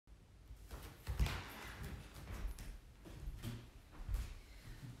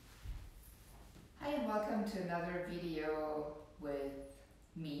welcome to another video with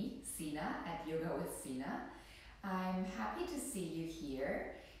me, Sina, at Yoga with Sina. I'm happy to see you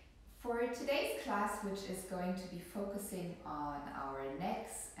here for today's class, which is going to be focusing on our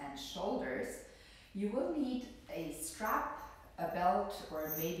necks and shoulders. You will need a strap, a belt,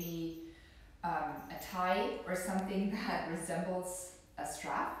 or maybe a tie or something that resembles a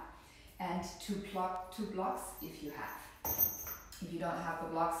strap, and two blocks if you have. If you don't have the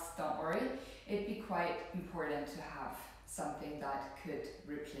blocks, don't worry. It'd be quite important to have something that could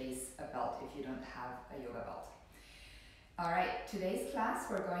replace a belt if you don't have a yoga belt. All right, today's class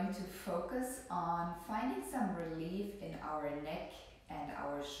we're going to focus on finding some relief in our neck and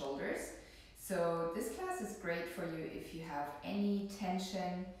our shoulders. So this class is great for you if you have any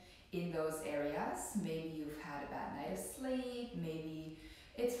tension in those areas. Maybe you've had a bad night of sleep, maybe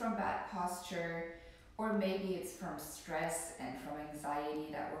it's from bad posture, or maybe it's from stress and from anxiety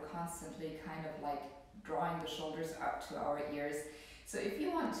that we're constantly kind of like drawing the shoulders up to our ears. So if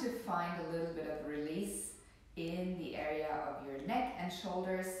you want to find a little bit of release in the area of your neck and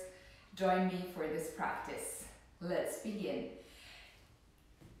shoulders, join me for this practice. Let's begin.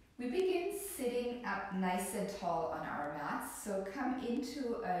 We begin sitting up nice and tall on our mats. So come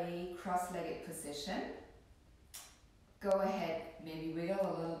into a cross-legged position. Go ahead, maybe wiggle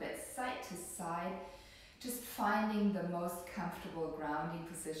a little bit side to side, just finding the most comfortable grounding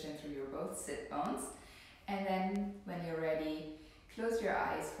position through your both sit bones. And then when you're ready, close your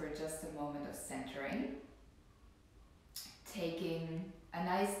eyes for just a moment of centering. Taking a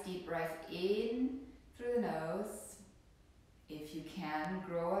nice deep breath in through the nose. If you can,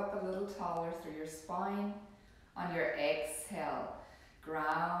 grow up a little taller through your spine. On your exhale,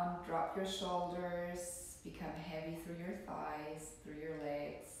 ground, drop your shoulders, become heavy through your thighs, through your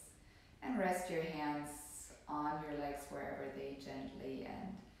legs, and rest your hands on your legs wherever they gently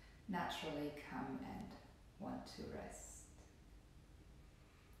and naturally come and want to rest.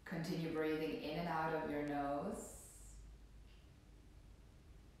 Continue breathing in and out of your nose.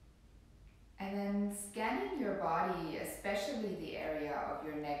 And then scanning your body, especially the area of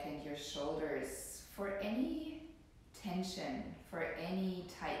your neck and your shoulders, for any tension, for any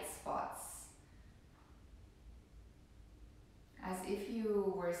tight spots. As if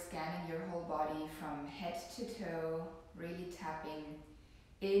you were scanning your whole body from head to toe, really tapping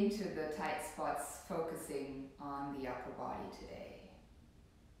into the tight spots, focusing on the upper body today.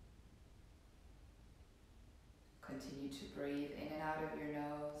 Continue to breathe in and out of your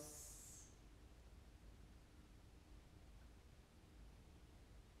nose.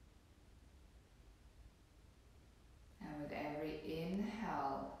 And with every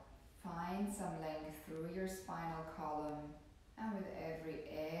inhale, find some length through your spinal column. And with every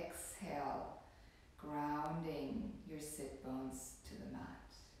exhale, grounding your sit bones to the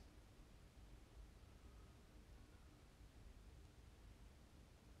mat.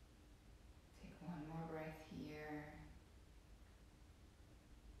 Take one more breath here.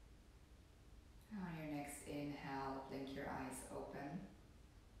 And on your next inhale, blink your eyes open.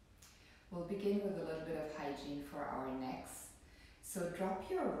 We'll begin with a little bit of hygiene for our necks. So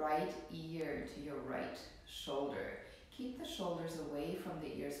drop your right ear to your right shoulder. Keep the shoulders away from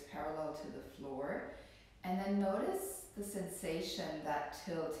the ears parallel to the floor, and then notice the sensation that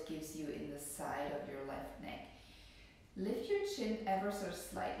tilt gives you in the side of your left neck. Lift your chin ever so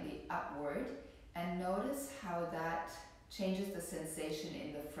slightly upward and notice how that changes the sensation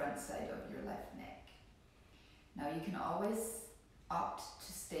in the front side of your left neck. Now you can always opt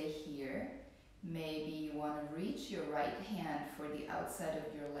to stay here. Maybe you want to reach your right hand for the outside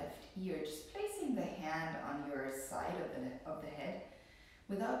of your left ear, just placing the hand on your side of the head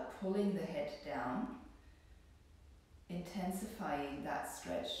without pulling the head down, intensifying that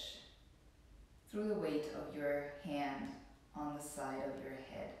stretch through the weight of your hand on the side of your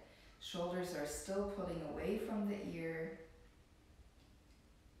head. Shoulders are still pulling away from the ear.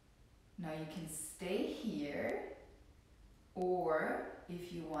 Now you can stay here, or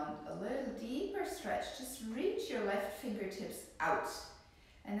if you want a little deeper stretch, just reach your left fingertips out.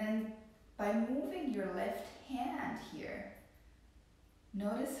 And then by moving your left hand here,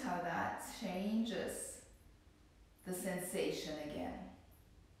 notice how that changes the sensation again.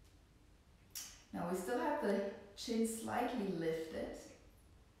 Now we still have the chin slightly lifted.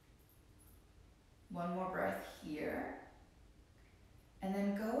 One more breath here. And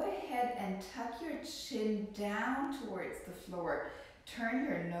then go ahead and tuck your chin down towards the floor. Turn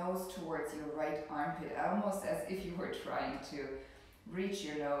your nose towards your right armpit, almost as if you were trying to reach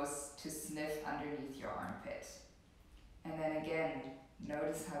your nose to sniff underneath your armpit. And then again,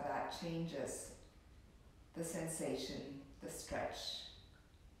 notice how that changes the sensation, the stretch.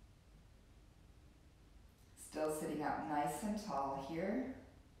 Still sitting up nice and tall here.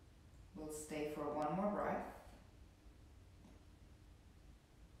 We'll stay for one more breath.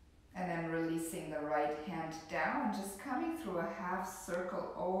 And then releasing the right hand down, just coming through a half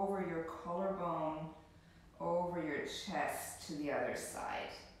circle over your collarbone, over your chest to the other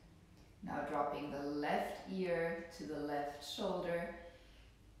side. Now dropping the left ear to the left shoulder,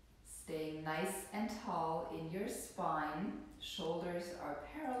 staying nice and tall in your spine. Shoulders are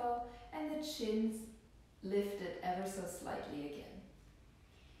parallel and the chin's lifted ever so slightly again.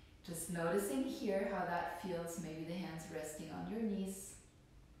 Just noticing here how that feels, maybe the hands resting on your knees.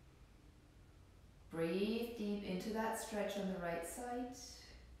 Breathe deep into that stretch on the right side.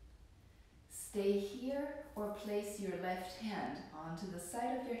 Stay here or place your left hand onto the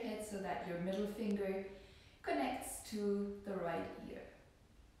side of your head so that your middle finger connects to the right ear.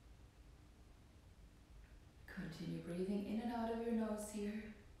 Continue breathing in and out of your nose here.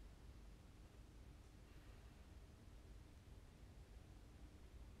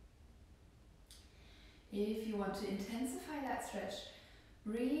 If you want to intensify that stretch,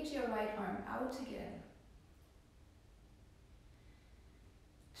 reach your right arm out again.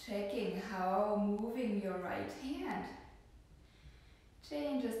 Checking how moving your right hand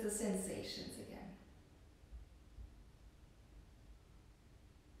changes the sensations again.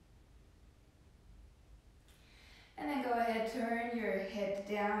 And then go ahead, turn your head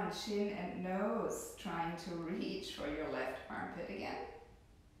down, chin and nose, trying to reach for your left armpit again.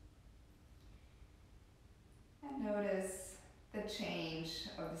 And notice the change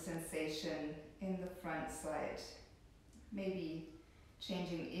of the sensation in the front side, maybe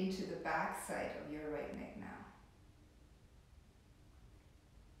changing into the back side of your right neck now.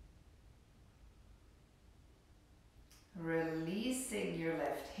 Releasing your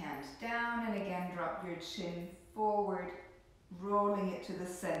left hand down, and again drop your chin forward, rolling it to the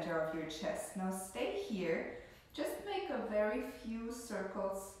center of your chest. Now stay here, just make a very few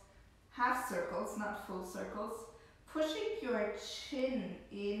circles, half circles, not full circles, pushing your chin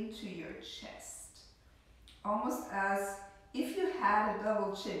into your chest. Almost as if you had a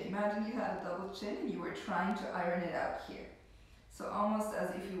double chin. Imagine you had a double chin and you were trying to iron it out here. So almost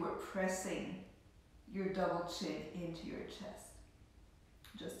as if you were pressing your double chin into your chest.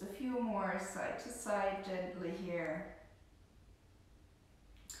 Just a few more side to side gently here.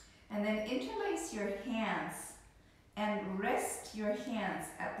 And then interlace your hands and rest your hands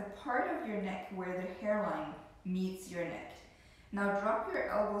at the part of your neck where the hairline meets your neck. Now drop your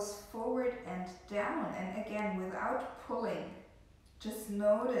elbows forward and down, and again without pulling, just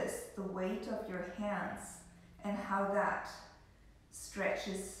notice the weight of your hands and how that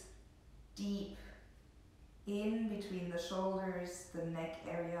stretches deep in between the shoulders, the neck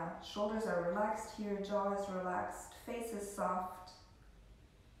area. Shoulders are relaxed here, jaw is relaxed, face is soft.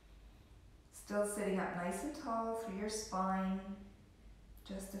 Still sitting up nice and tall through your spine.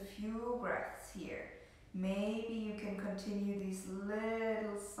 Just a few breaths here. Maybe you can continue these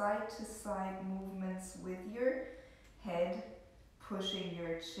little side to side movements with your head, pushing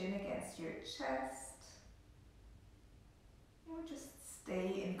your chin against your chest. Or just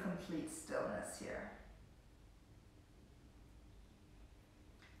stay in complete stillness here.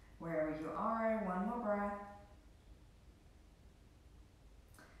 Wherever you are, one more breath.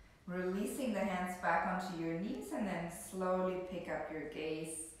 Releasing the hands back onto your knees, and then slowly pick up your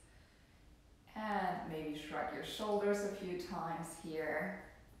gaze. And maybe shrug your shoulders a few times here.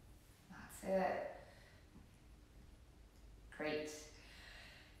 That's it. Great.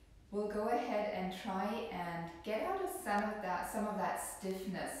 We'll go ahead and try and get out of some of that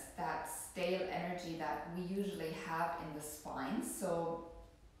stiffness, that stale energy that we usually have in the spine. So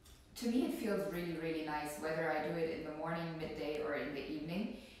to me it feels really, really nice, whether I do it in the morning, midday, or in the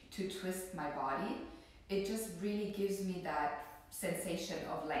evening, to twist my body. It just really gives me that sensation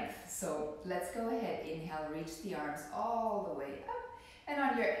of length. So let's go ahead, inhale, reach the arms all the way up, and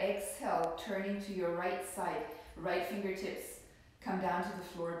on your exhale, turning to your right side, right fingertips come down to the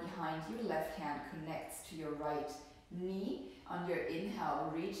floor behind you, left hand connects to your right knee. On your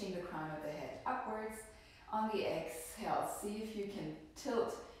inhale, reaching the crown of the head upwards. On the exhale, see if you can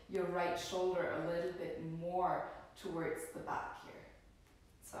tilt your right shoulder a little bit more towards the back here.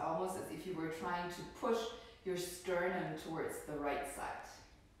 So almost as if you were trying to push your sternum towards the right side.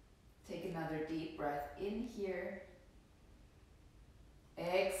 Take another deep breath in here.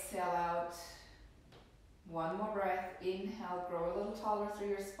 Exhale out. One more breath. Inhale, grow a little taller through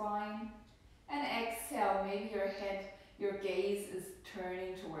your spine. And exhale, maybe your head, your gaze is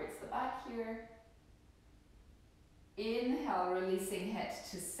turning towards the back here. Inhale, releasing head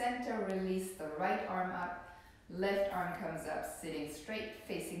to center. Release the right arm up. Left arm comes up, sitting straight,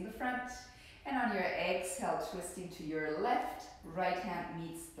 facing the front. And on your exhale, twisting to your left, right hand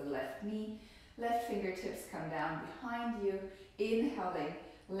meets the left knee, left fingertips come down behind you, inhaling,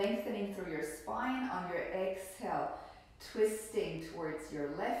 lengthening through your spine. On your exhale, twisting towards your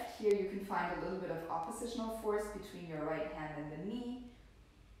left. Here you can find a little bit of oppositional force between your right hand and the knee.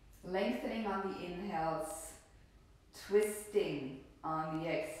 Lengthening on the inhales, twisting on the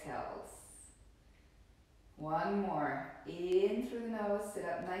exhales. One more. In through the nose, sit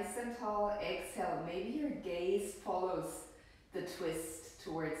up nice and tall. Exhale, maybe your gaze follows the twist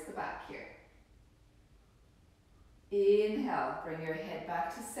towards the back here. Inhale, bring your head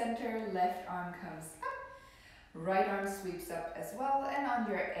back to center, left arm comes up, right arm sweeps up as well, and on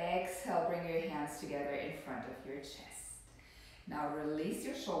your exhale, bring your hands together in front of your chest. Now release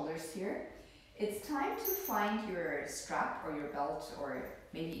your shoulders here. It's time to find your strap or your belt or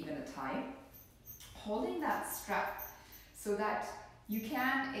maybe even a tie. Holding that strap so that you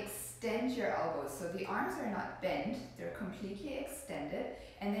can extend your elbows. So the arms are not bent, they're completely extended,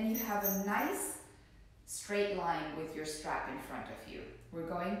 and then you have a nice straight line with your strap in front of you. We're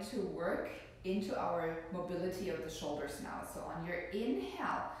going to work into our mobility of the shoulders now. So on your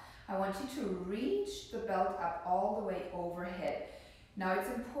inhale, I want you to reach the belt up all the way overhead. Now it's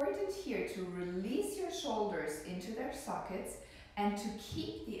important here to release your shoulders into their sockets and to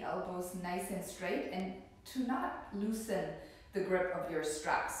keep the elbows nice and straight and to not loosen the grip of your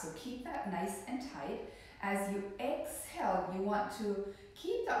strap. So keep that nice and tight. As you exhale, you want to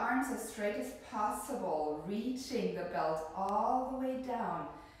keep the arms as straight as possible, reaching the belt all the way down.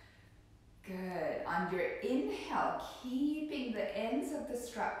 Good. On your inhale, keeping the ends of the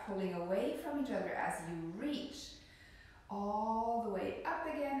strap pulling away from each other as you reach all the way up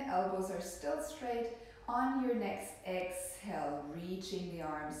again. Elbows are still straight. On your next exhale, reaching the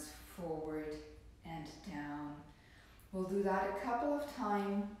arms forward and down. We'll do that a couple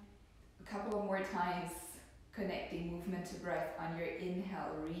of more times, connecting movement to breath. On your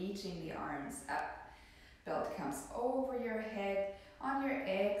inhale, reaching the arms up. Belt comes over your head. On your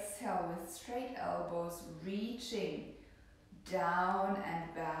exhale, with straight elbows, reaching down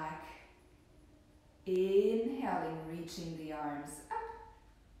and back. Inhaling, reaching the arms up.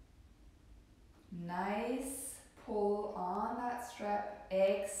 Nice pull on that strap.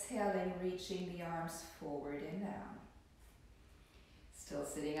 Exhaling, reaching the arms forward and down. Still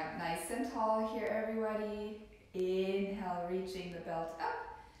sitting up nice and tall here, everybody. Inhale, reaching the belt up.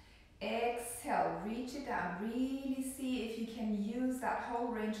 Exhale, reach it down. Really see if you can use that whole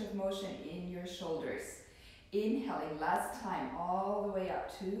range of motion in your shoulders. Inhaling, last time, all the way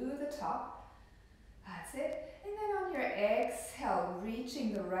up to the top. That's it. And then on your exhale,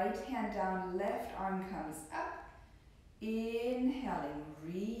 reaching the right hand down, left arm comes up. Inhaling,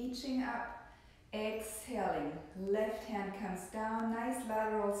 reaching up. Exhaling, left hand comes down. Nice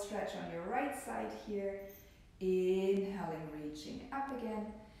lateral stretch on your right side here. Inhaling, reaching up again.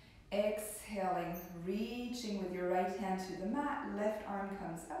 Exhaling, reaching with your right hand to the mat. Left arm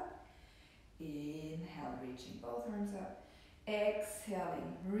comes up. Inhale, reaching both arms up.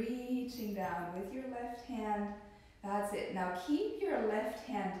 Exhaling, reaching down with your left hand. That's it. Now keep your left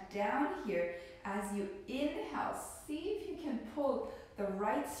hand down here as you inhale. See if you can pull the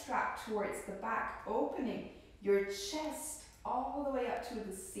right strap towards the back, opening your chest all the way up to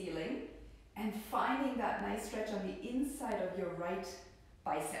the ceiling and finding that nice stretch on the inside of your right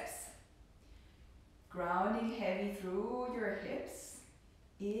biceps. Grounding heavy through your hips.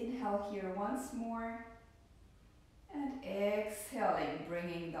 Inhale here once more. And exhaling,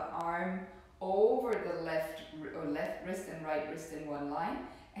 bringing the arm over the left wrist and right wrist in one line.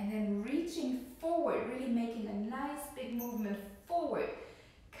 And then reaching forward, really making a nice big movement forward.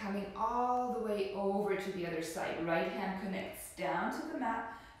 Coming all the way over to the other side. Right hand connects down to the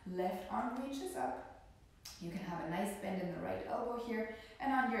mat. Left arm reaches up. You can have a nice bend in the right elbow here.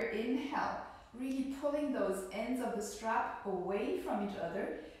 And on your inhale, really pulling those ends of the strap away from each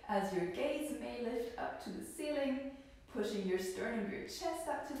other as your gaze may lift up to the ceiling, pushing your sternum, your chest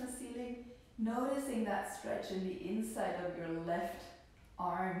up to the ceiling, noticing that stretch in the inside of your left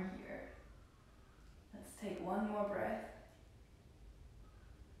arm here. Let's take one more breath.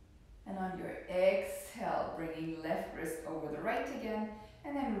 And on your exhale, bringing left wrist over the right again,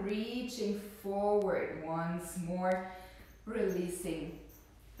 and then reaching forward once more, releasing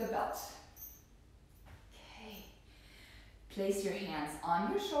the belt. Okay. Place your hands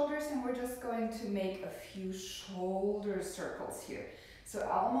on your shoulders and we're just going to make a few shoulder circles here. So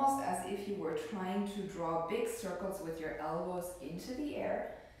almost as if you were trying to draw big circles with your elbows into the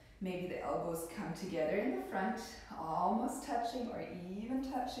air. Maybe the elbows come together in the front, almost touching or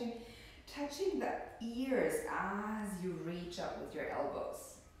even touching the ears as you reach up with your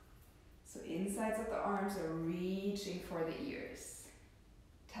elbows. So insides of the arms are reaching for the ears,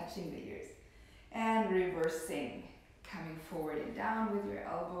 touching the ears. And reversing, coming forward and down with your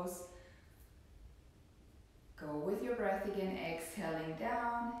elbows. Go with your breath again, exhaling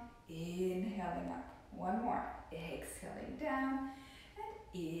down, inhaling up. One more, exhaling down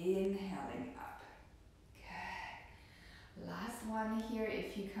and inhaling up. Good. Last one here,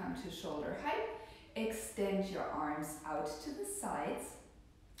 if you come to shoulder height, extend your arms out to the sides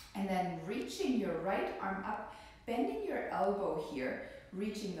and then reaching your right arm up, bending your elbow here,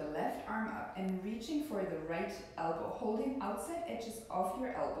 reaching the left arm up and reaching for the right elbow, holding outside edges of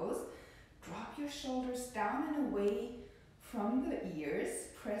your elbows. Drop your shoulders down and away from the ears.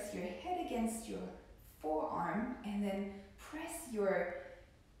 Press your head against your forearm and then press your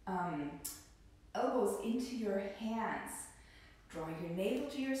elbows into your hands. Draw your navel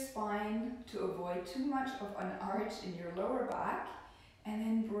to your spine to avoid too much of an arch in your lower back. And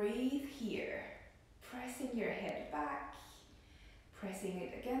then breathe here. Pressing your head back. Pressing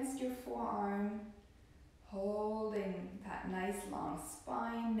it against your forearm. Holding that nice long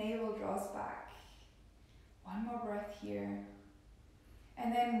spine, navel draws back. One more breath here.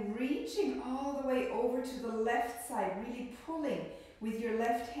 And then reaching all the way over to the left side, really pulling with your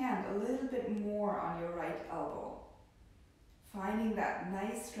left hand a little bit more on your right elbow. Finding that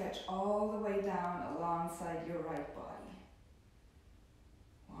nice stretch all the way down alongside your right body.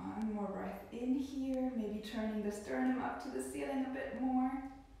 One more breath in here, maybe turning the sternum up to the ceiling a bit more.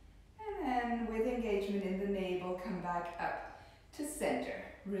 And then with engagement in the navel, come back up to center.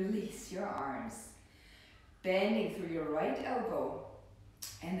 Release your arms. Bending through your right elbow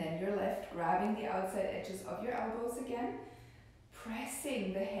and then your left, grabbing the outside edges of your elbows again.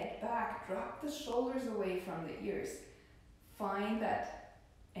 Pressing the head back, drop the shoulders away from the ears. Find that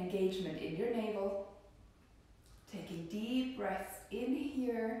engagement in your navel. Taking deep breaths in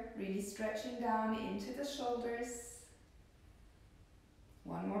here, really stretching down into the shoulders.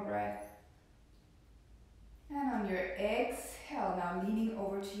 One more breath. And on your exhale, now leaning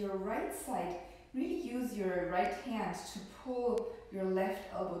over to your right side, really use your right hand to pull your left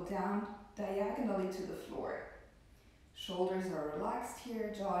elbow down diagonally to the floor. Shoulders are relaxed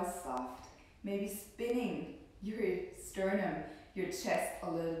here, jaw is soft, maybe spinning your sternum, your chest a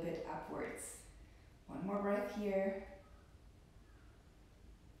little bit upwards. One more breath here.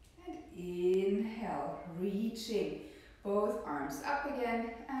 And inhale, reaching both arms up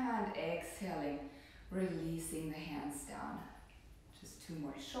again and exhaling, releasing the hands down. Just two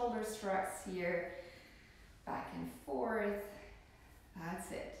more shoulder shrugs here, back and forth.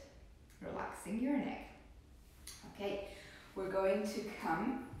 That's it. Relaxing your neck. Okay, we're going to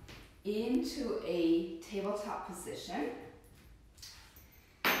come into a tabletop position.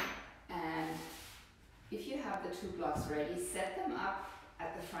 And if you have the two blocks ready, set them up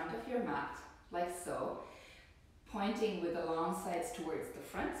at the front of your mat, like so, pointing with the long sides towards the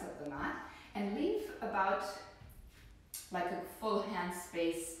fronts of the mat, and leave about like a full hand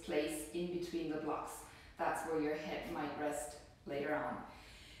space place in between the blocks. That's where your head might rest later on.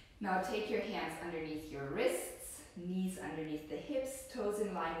 Now take your hands underneath your wrists, knees underneath the hips, toes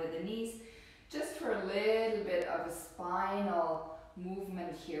in line with the knees, just for a little bit of a spinal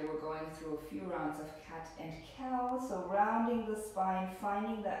movement here. We're going through a few rounds of cat and cow, so rounding the spine,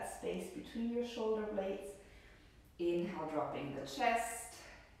 finding that space between your shoulder blades. Inhale, dropping the chest,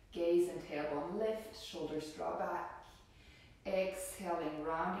 gaze and tailbone lift, shoulders draw back. Exhaling,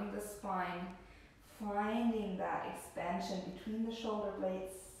 rounding the spine, finding that expansion between the shoulder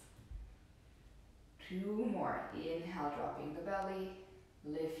blades. Two more. Inhale, dropping the belly,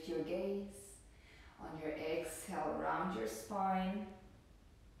 lift your gaze. On your exhale, round your spine.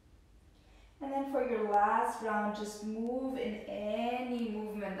 And then for your last round, just move in any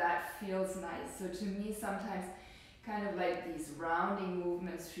movement that feels nice. So to me, sometimes kind of like these rounding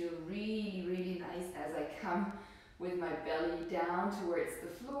movements feel really, really nice as I come with my belly down towards the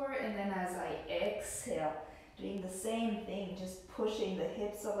floor, and then as I exhale, doing the same thing, just pushing the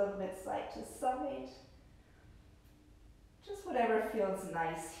hips a little bit side to side. Just whatever feels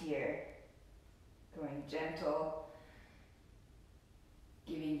nice here. Going gentle,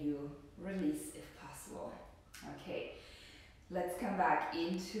 giving you release if possible. Okay, let's come back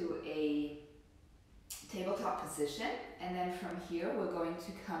into a tabletop position, and then from here we're going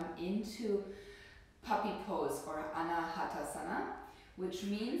to come into puppy pose or anahatasana, which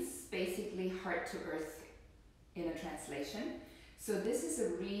means basically heart to earth in a translation. So this is a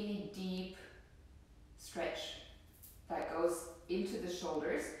really deep stretch that goes into the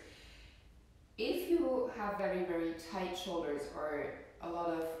shoulders. If you have very, very tight shoulders or a lot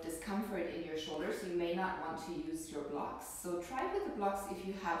of discomfort in your shoulders, you may not want to use your blocks. So try with the blocks if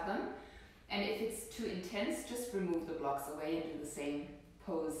you have them, And if it's too intense, just remove the blocks away and do the same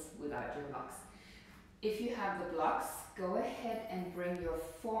pose without your blocks. If you have the blocks, go ahead and bring your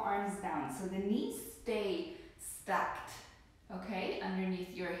forearms down. So the knees stay stacked, okay,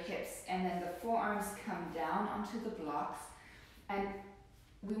 underneath your hips. And then the forearms come down onto the blocks. And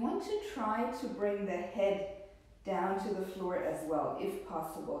we want to try to bring the head down to the floor as well, if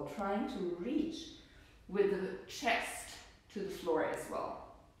possible. Trying to reach with the chest to the floor as well.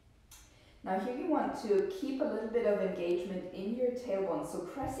 Now here you want to keep a little bit of engagement in your tailbone. So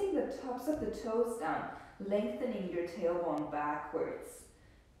pressing the tops of the toes down, lengthening your tailbone backwards,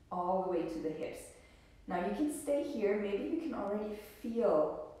 all the way to the hips. Now you can stay here. Maybe you can already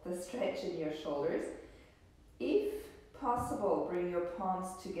feel the stretch in your shoulders. If possible, bring your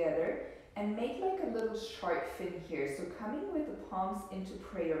palms together and make like a little shark fin here. So coming with the palms into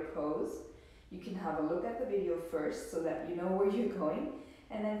prayer pose. You can have a look at the video first so that you know where you're going.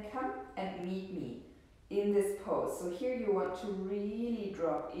 And then come and meet me in this pose. So here you want to really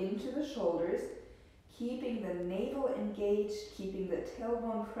drop into the shoulders, keeping the navel engaged, keeping the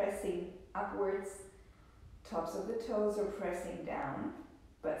tailbone pressing upwards. Tops of the toes are pressing down,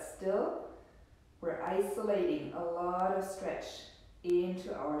 but still we're isolating a lot of stretch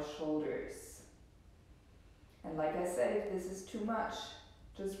into our shoulders. And like I said, if this is too much,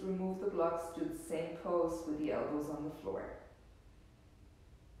 just remove the blocks, do the same pose with the elbows on the floor.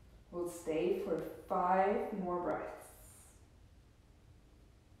 We'll stay for 5 more breaths.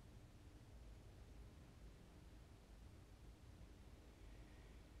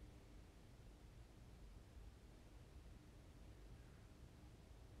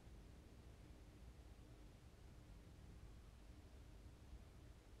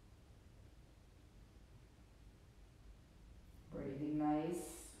 Breathing nice,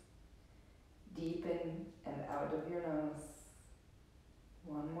 deep in and out of your nose.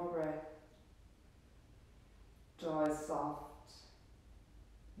 1 more breath. Jaw is soft.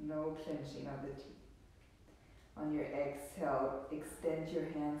 No clenching of the teeth. On your exhale, extend your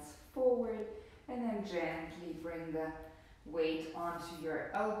hands forward and then gently bring the weight onto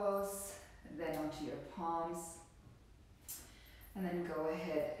your elbows, then onto your palms. And then go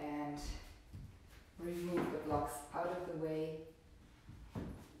ahead and remove the blocks out of the way.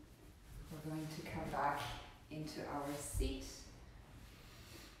 We're going to come back into our seat.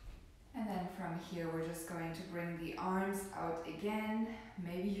 And then from here, we're just going to bring the arms out again.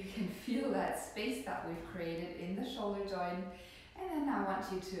 Maybe you can feel that space that we've created in the shoulder joint. And then I want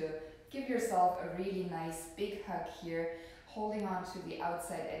you to give yourself a really nice big hug here, holding on to the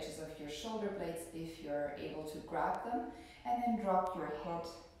outside edges of your shoulder blades if you're able to grab them. And then drop your head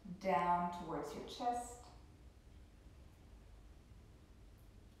down towards your chest.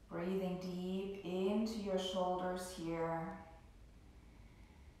 Breathing deep into your shoulders here.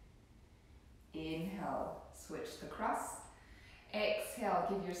 Inhale, switch the cross. Exhale,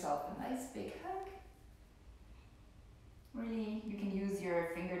 give yourself a nice big hug. Really, you can use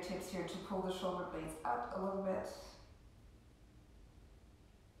your fingertips here to pull the shoulder blades out a little bit.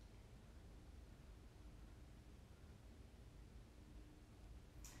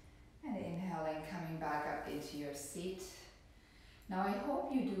 And inhaling, coming back up into your seat. Now I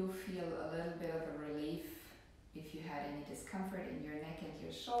hope you do feel a little bit of a relief if you had any discomfort in your neck and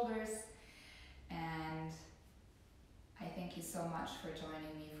your shoulders. And I thank you so much for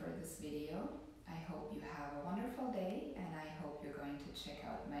joining me for this video. I hope you have a wonderful day, and I hope you're going to check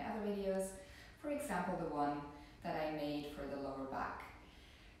out my other videos. For example, the one that I made for the lower back.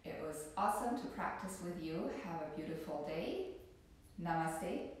 It was awesome to practice with you. Have a beautiful day.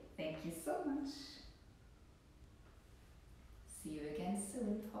 Namaste. Thank you so much. See you again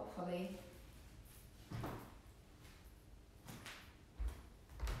soon, hopefully.